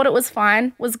came, thought it was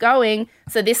fine, was going.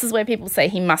 So this is where people say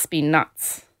he must be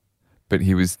nuts. But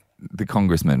the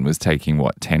congressman was taking,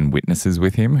 10 witnesses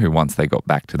with him who, once they got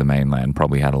back to the mainland,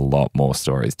 probably had a lot more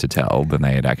stories to tell than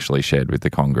they had actually shared with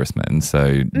the congressman.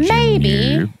 So Jim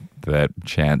knew that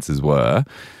chances were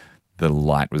the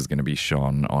light was going to be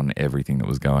shone on everything that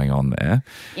was going on there.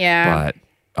 Yeah.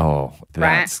 But,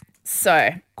 that's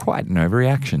quite an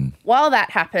overreaction. While that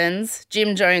happens,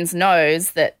 Jim Jones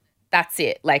knows that that's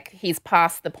it. Like, he's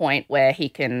past the point where he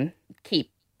can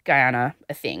keep Guyana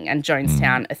a thing and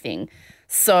Jonestown a thing.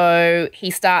 So he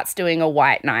starts doing a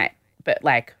white night, but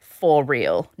like for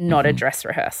real, not a dress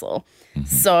rehearsal.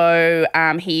 So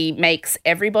he makes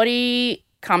everybody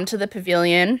come to the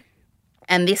pavilion,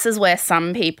 and this is where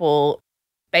some people,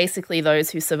 basically those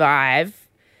who survive,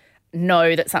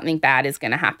 know that something bad is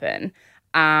going to happen.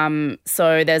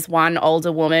 So there's one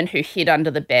older woman who hid under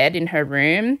the bed in her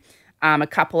room. A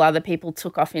couple other people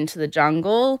took off into the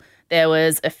jungle. There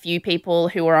was a few people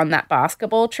who were on that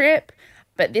basketball trip.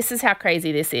 But this is how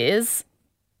crazy this is.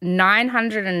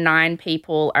 909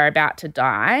 people are about to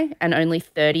die and only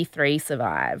 33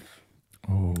 survive.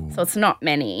 Oh. So it's not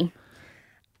many.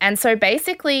 And so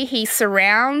basically he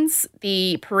surrounds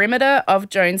the perimeter of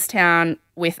Jonestown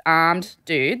with armed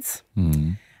dudes.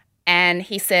 And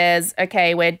he says,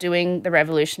 okay, we're doing the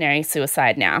revolutionary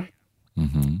suicide now.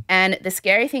 And the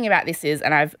scary thing about this is,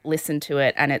 and I've listened to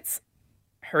it and it's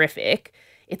horrific,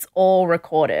 it's all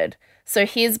recorded. So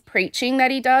his preaching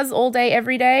that he does all day,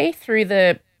 every day through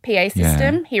the PA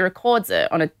system, he records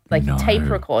it on tape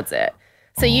records it.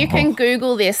 So you can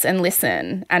Google this and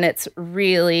listen, and it's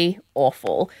really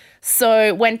awful.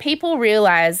 So when people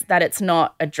realize that it's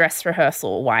not a dress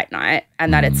rehearsal white night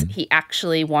and that he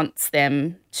actually wants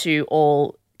them to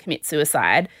all commit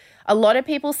suicide, a lot of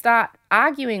people start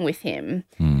arguing with him.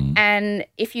 And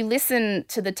if you listen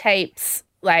to the tapes,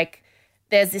 like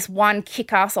there's this one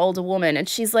kick-ass older woman and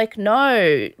she's like,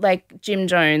 no, like Jim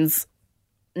Jones,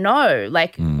 no,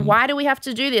 like why do we have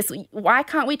to do this? Why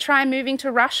can't we try moving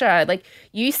to Russia? Like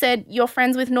you said you're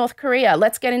friends with North Korea.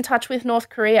 Let's get in touch with North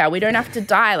Korea. We don't have to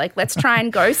die. Like let's try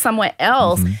and go somewhere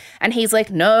else. And he's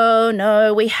like,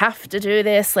 no, we have to do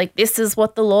this. Like this is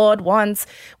what the Lord wants.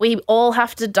 We all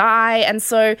have to die. And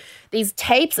so these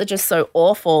tapes are just so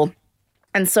awful.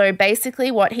 And so basically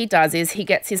what he does is he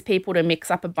gets his people to mix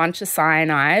up a bunch of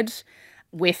cyanide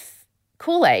with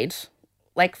Kool-Aid,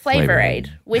 like Flavor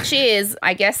Aid, which is,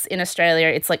 I guess in Australia,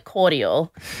 it's like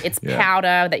cordial. It's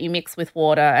powder that you mix with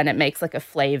water and it makes like a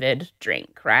flavored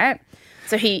drink, right?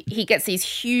 So he gets these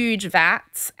huge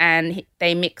vats and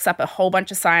they mix up a whole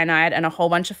bunch of cyanide and a whole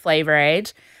bunch of Flavor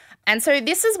Aid. And so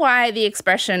this is why the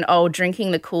expression,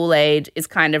 drinking the Kool-Aid is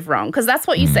kind of wrong, because that's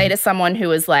what you say to someone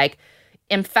who is like,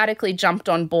 emphatically jumped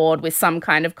on board with some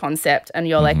kind of concept and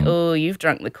you're like, oh, you've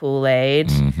drunk the Kool-Aid.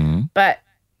 But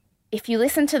if you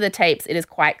listen to the tapes, it is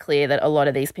quite clear that a lot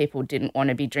of these people didn't want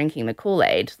to be drinking the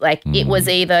Kool-Aid. Like it was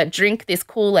either drink this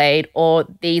Kool-Aid or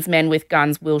these men with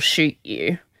guns will shoot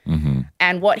you.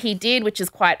 And what he did, which is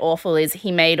quite awful, is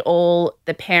he made all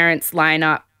the parents line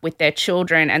up with their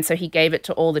children. And so he gave it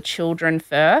to all the children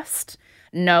first,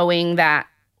 knowing that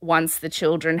once the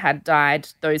children had died,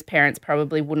 those parents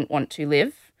probably wouldn't want to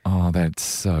live. Oh, that's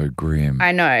so grim.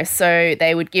 I know. So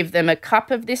they would give them a cup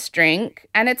of this drink,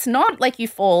 and it's not like you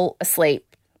fall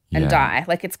asleep and die.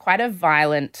 Like it's quite a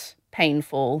violent,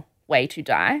 painful way to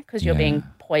die because you're being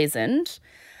poisoned.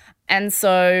 And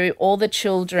so all the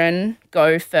children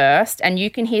go first, and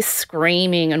you can hear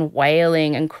screaming and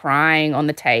wailing and crying on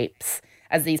the tapes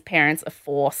as these parents are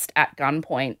forced at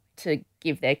gunpoint to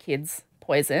give their kids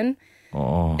poison.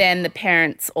 Then the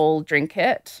parents all drink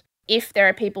it. If there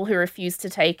are people who refuse to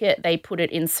take it, they put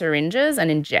it in syringes and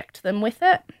inject them with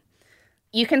it.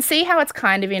 You can see how it's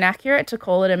kind of inaccurate to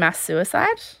call it a mass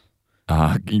suicide.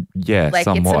 Yeah, like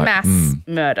somewhat. It's a mass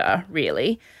murder,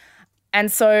 really. And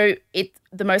so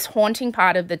the most haunting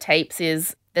part of the tapes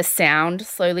is the sound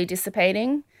slowly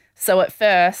dissipating. So at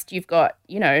first you've got,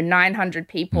 900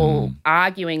 people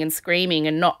arguing and screaming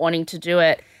and not wanting to do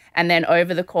it. And then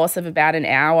over the course of about an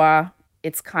hour,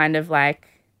 it's kind of like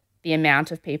the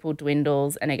amount of people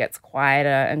dwindles and it gets quieter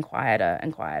and quieter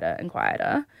and quieter and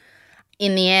quieter.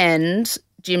 In the end,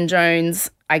 Jim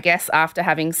Jones, I guess after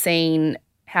having seen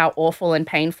how awful and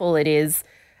painful it is,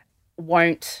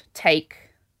 won't take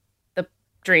the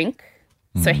drink.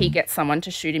 So he gets someone to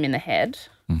shoot him in the head.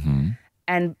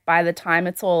 And by the time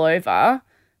it's all over,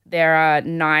 there are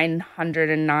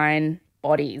 909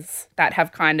 bodies that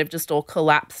have kind of just all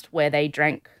collapsed where they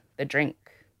drank the drink.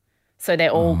 So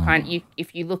they're all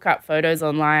if you look up photos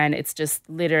online, it's just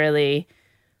literally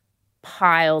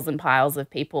piles and piles of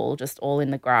people just all in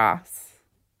the grass.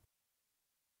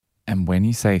 And when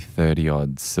you say 30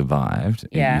 odd survived,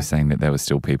 are you saying that there were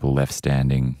still people left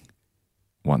standing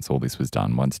once all this was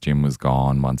done? Once Jim was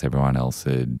gone, once everyone else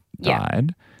had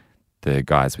died, the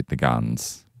guys with the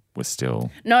guns were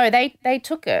still... No, they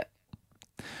took it.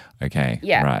 Okay,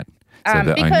 yeah. Right. So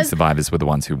the only survivors were the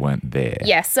ones who weren't there.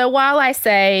 Yes. So while I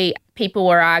say people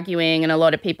were arguing and a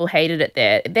lot of people hated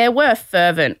it there were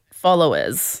fervent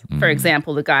followers, for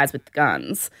example, the guys with the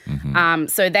guns.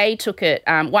 So they took it,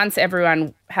 once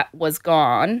everyone was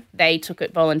gone, they took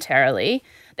it voluntarily.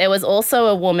 There was also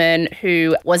a woman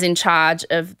who was in charge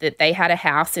of they had a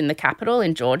house in the capital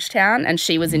in Georgetown, and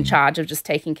she was in charge of just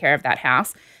taking care of that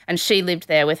house. And she lived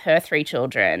there with her 3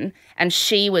 children. And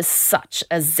she was such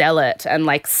a zealot and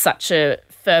like such a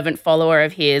fervent follower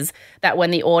of his that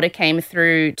when the order came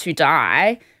through to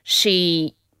die,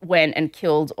 she went and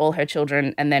killed all her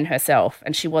children and then herself.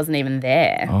 And she wasn't even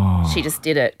there. She just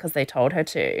did it because they told her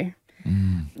to.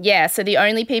 Yeah, so the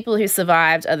only people who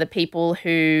survived are the people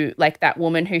who, like that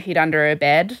woman who hid under her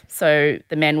bed. So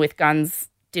the men with guns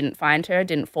didn't find her,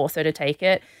 didn't force her to take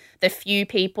it. The few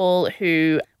people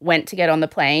who went to get on the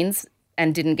planes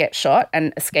and didn't get shot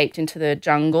and escaped into the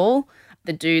jungle,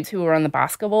 the dudes who were on the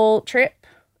basketball trip,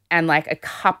 and like a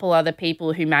couple other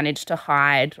people who managed to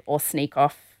hide or sneak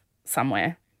off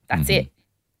somewhere. That's it.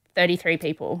 33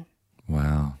 people.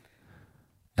 Wow.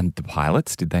 And the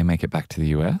pilots, did they make it back to the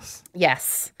US?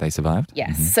 Yes. They survived?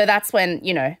 Yes. So that's when,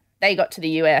 they got to the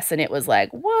US and it was like,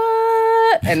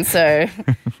 what? And so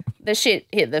the shit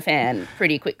hit the fan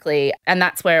pretty quickly. And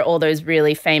that's where all those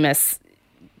really famous,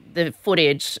 the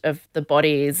footage of the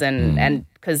bodies and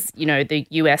because, the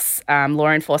US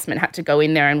law enforcement had to go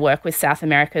in there and work with South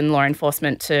American law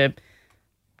enforcement to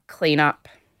clean up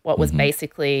what was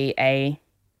basically a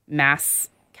mass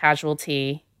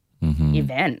casualty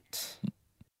event.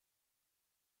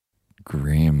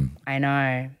 Grim. I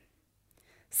know.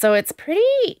 So it's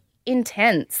pretty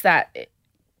intense that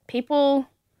people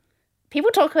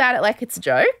talk about it like it's a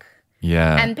joke.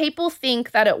 Yeah. And people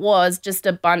think that it was just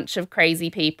a bunch of crazy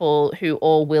people who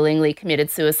all willingly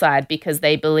committed suicide because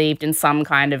they believed in some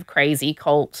kind of crazy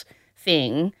cult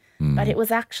thing. But it was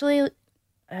actually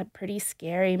a pretty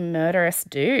scary, murderous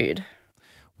dude.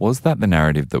 Was that the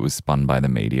narrative that was spun by the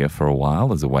media for a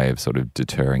while as a way of sort of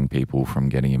deterring people from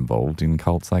getting involved in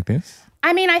cults like this?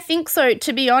 I mean, I think so.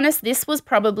 To be honest, this was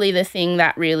probably the thing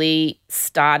that really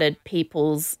started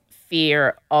people's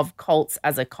fear of cults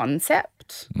as a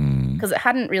concept, because it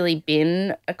hadn't really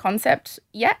been a concept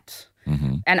yet.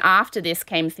 And after this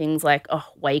came things like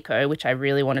Waco, which I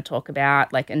really want to talk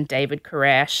about, and David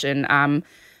Koresh and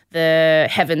the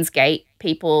Heaven's Gate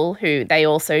people, who they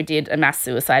also did a mass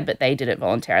suicide, but they did it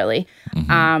voluntarily.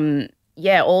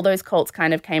 All those cults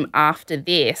kind of came after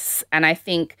this. And I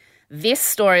think this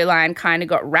storyline kind of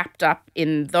got wrapped up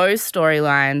in those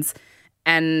storylines,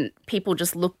 and people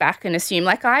just look back and assume,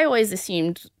 I always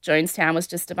assumed Jonestown was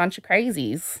just a bunch of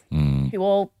crazies who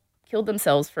all killed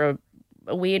themselves for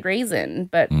a weird reason.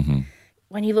 But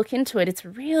when you look into it, it's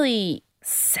really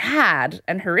sad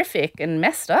and horrific and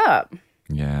messed up.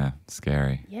 Yeah,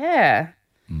 scary. Yeah.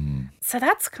 So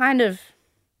that's kind of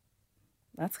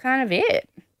it.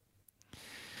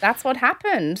 That's what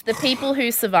happened. The people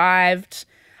who survived,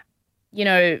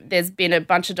 there's been a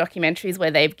bunch of documentaries where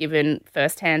they've given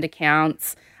firsthand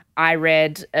accounts. I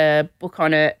read a book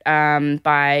on it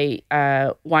by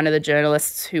one of the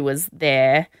journalists who was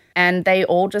there, and they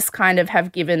all just kind of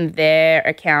have given their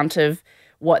account of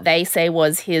what they say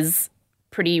was his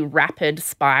pretty rapid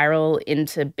spiral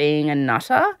into being a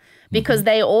nutter, because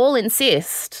they all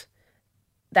insist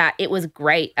that it was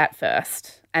great at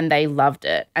first and they loved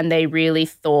it and they really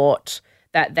thought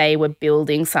that they were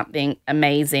building something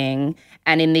amazing.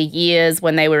 And in the years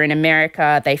when they were in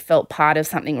America, they felt part of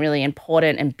something really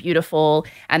important and beautiful.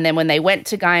 And then when they went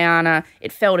to Guyana,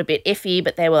 it felt a bit iffy,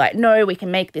 but they were like, no, we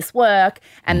can make this work.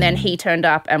 And then he turned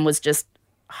up and was just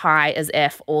high as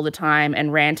F all the time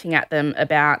and ranting at them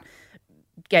about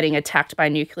getting attacked by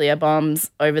nuclear bombs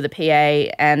over the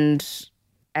PA. And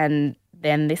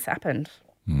then this happened.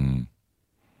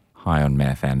 High on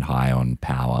meth and high on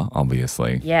power,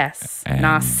 obviously. Yes, and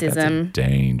narcissism. That's a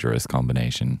dangerous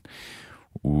combination.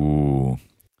 Ooh.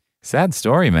 Sad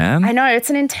story, man. I know, it's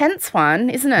an intense one,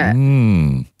 isn't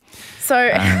it? So...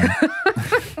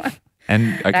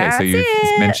 and, okay, so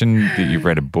you've mentioned that you've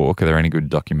read a book. Are there any good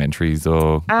documentaries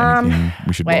or anything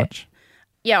we should watch?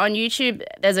 Yeah, on YouTube,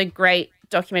 there's a great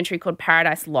documentary called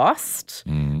Paradise Lost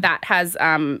that has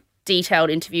detailed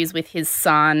interviews with his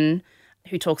son,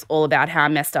 who talks all about how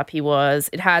messed up he was.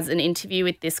 It has an interview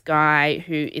with this guy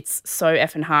who it's so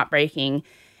effing heartbreaking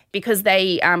because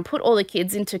they put all the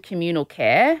kids into communal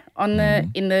care in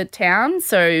the town.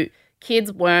 So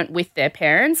kids weren't with their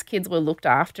parents. Kids were looked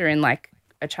after in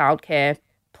a childcare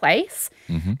place.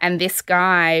 And this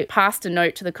guy passed a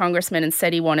note to the congressman and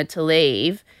said he wanted to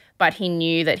leave, but he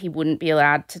knew that he wouldn't be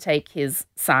allowed to take his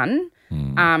son.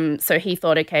 So he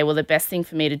thought, okay, well, the best thing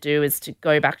for me to do is to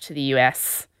go back to the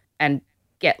US and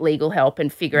get legal help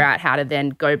and figure out how to then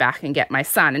go back and get my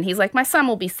son. And he's like, my son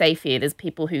will be safe here. There's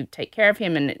people who take care of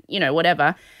him and,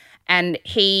 whatever. And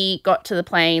he got to the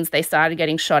plains. They started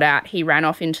getting shot at. He ran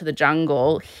off into the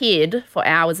jungle, hid for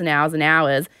hours and hours and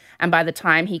hours. And by the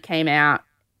time he came out,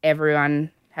 everyone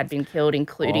had been killed,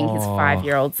 including his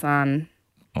 5-year-old son.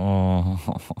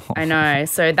 I know.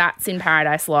 So that's in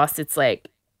Paradise Lost. It's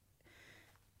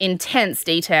intense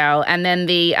detail. And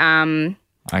then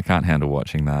I can't handle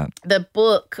watching that. The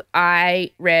book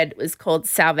I read was called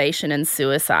Salvation and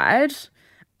Suicide.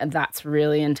 And that's a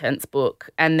really intense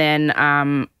book. And then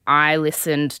I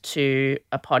listened to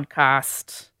a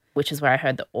podcast, which is where I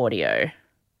heard the audio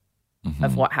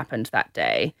of what happened that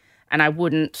day. And I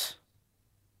wouldn't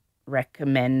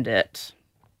recommend it.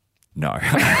 No.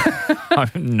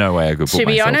 No way I could put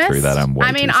myself through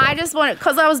that. I just wanted,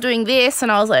 because I was doing this and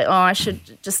I was like, I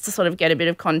should just to sort of get a bit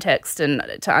of context and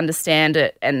to understand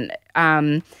it. And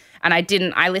I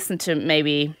didn't, I listened to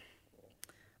maybe,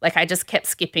 I just kept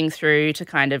skipping through to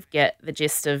kind of get the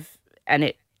gist of,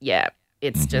 and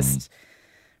it's just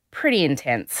pretty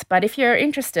intense. But if you're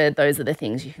interested, those are the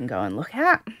things you can go and look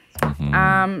at.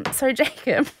 So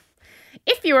Jacob,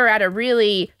 if you were at a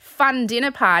really fun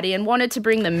dinner party and wanted to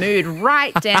bring the mood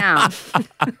right down.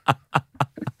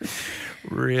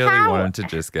 Wanted to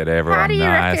just get everyone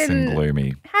nice and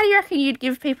gloomy. How do you reckon you'd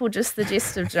give people just the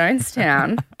gist of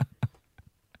Jonestown?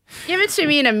 Give it to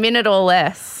me in a minute or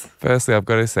less. Firstly, I've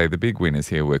got to say the big winners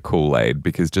here were Kool-Aid,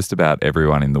 because just about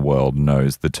everyone in the world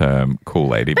knows the term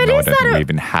Kool-Aid, even though I don't think we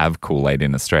even have Kool-Aid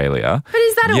in Australia. But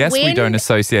is that a win? Yes, we don't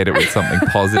associate it with something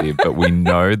positive, but we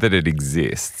know that it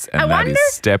exists, and that is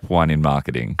step one in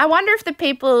marketing. I wonder if the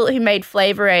people who made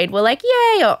Flavor Aid were like,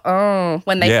 yay, or oh,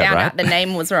 when they found out the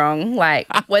name was wrong. Like,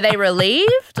 were they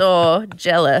relieved or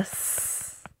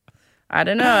jealous? I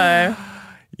don't know.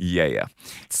 Yeah.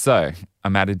 So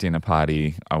I'm at a dinner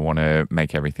party. I want to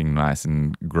make everything nice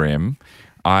and grim.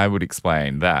 I would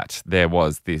explain that there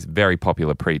was this very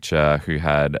popular preacher who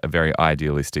had a very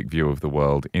idealistic view of the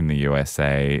world in the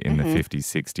USA in the 50s,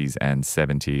 60s and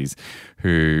 70s,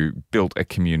 who built a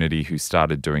community who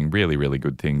started doing really, really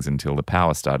good things until the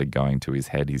power started going to his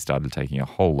head. He started taking a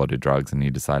whole lot of drugs and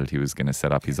he decided he was going to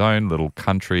set up his own little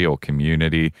country or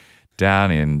community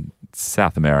down in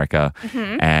South America,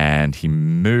 and he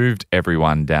moved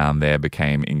everyone down there,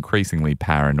 became increasingly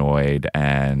paranoid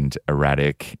and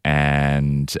erratic,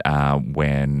 and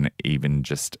when even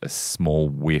just a small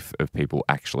whiff of people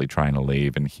actually trying to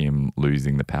leave and him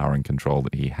losing the power and control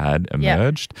that he had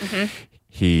emerged,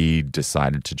 he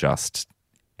decided to just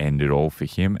end it all for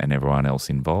him and everyone else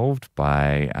involved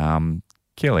by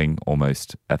killing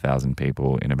almost 1,000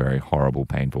 people in a very horrible,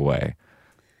 painful way.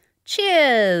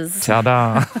 Cheers.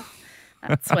 Ta-da.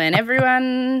 That's when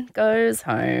everyone goes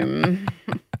home.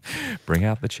 Bring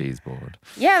out the cheese board.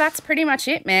 Yeah, that's pretty much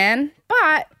it, man.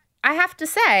 But I have to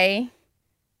say,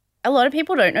 a lot of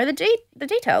people don't know the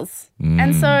details.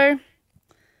 And so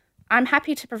I'm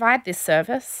happy to provide this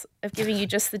service of giving you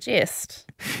just the gist.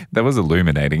 That was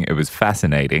illuminating. It was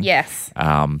fascinating. Yes.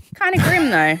 Kind of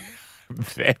grim, though.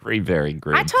 Very, very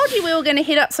grim. I told you we were going to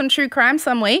hit up some true crime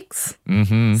some weeks.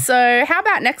 So how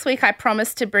about next week I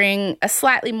promise to bring a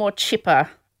slightly more chipper,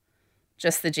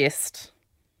 just the gist.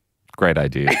 Great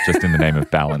idea. Just in the name of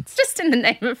balance. Just in the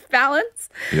name of balance.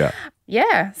 Yeah.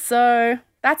 Yeah. So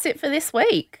that's it for this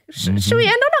week. Should we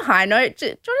end on a high note? Do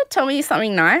you want to tell me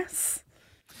something nice?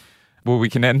 Well, we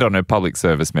can end on a public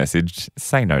service message.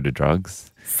 Say no to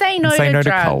drugs. Say no to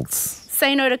cults.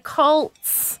 Say no to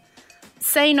cults.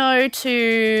 Say no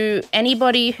to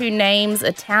anybody who names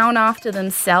a town after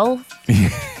themselves.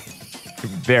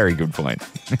 Very good point.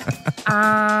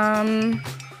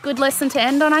 Good lesson to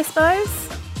end on, I suppose.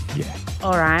 Yeah.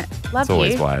 All right. Love it's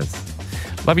always wise.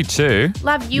 Love you too.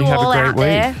 Love you all out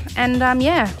there. And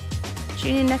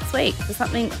tune in next week for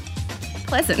something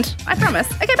pleasant. I promise.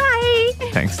 Okay, bye.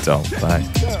 Thanks, doll. Bye.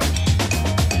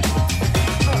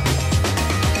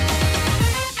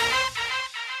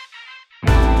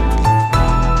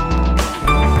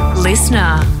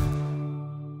 Listener.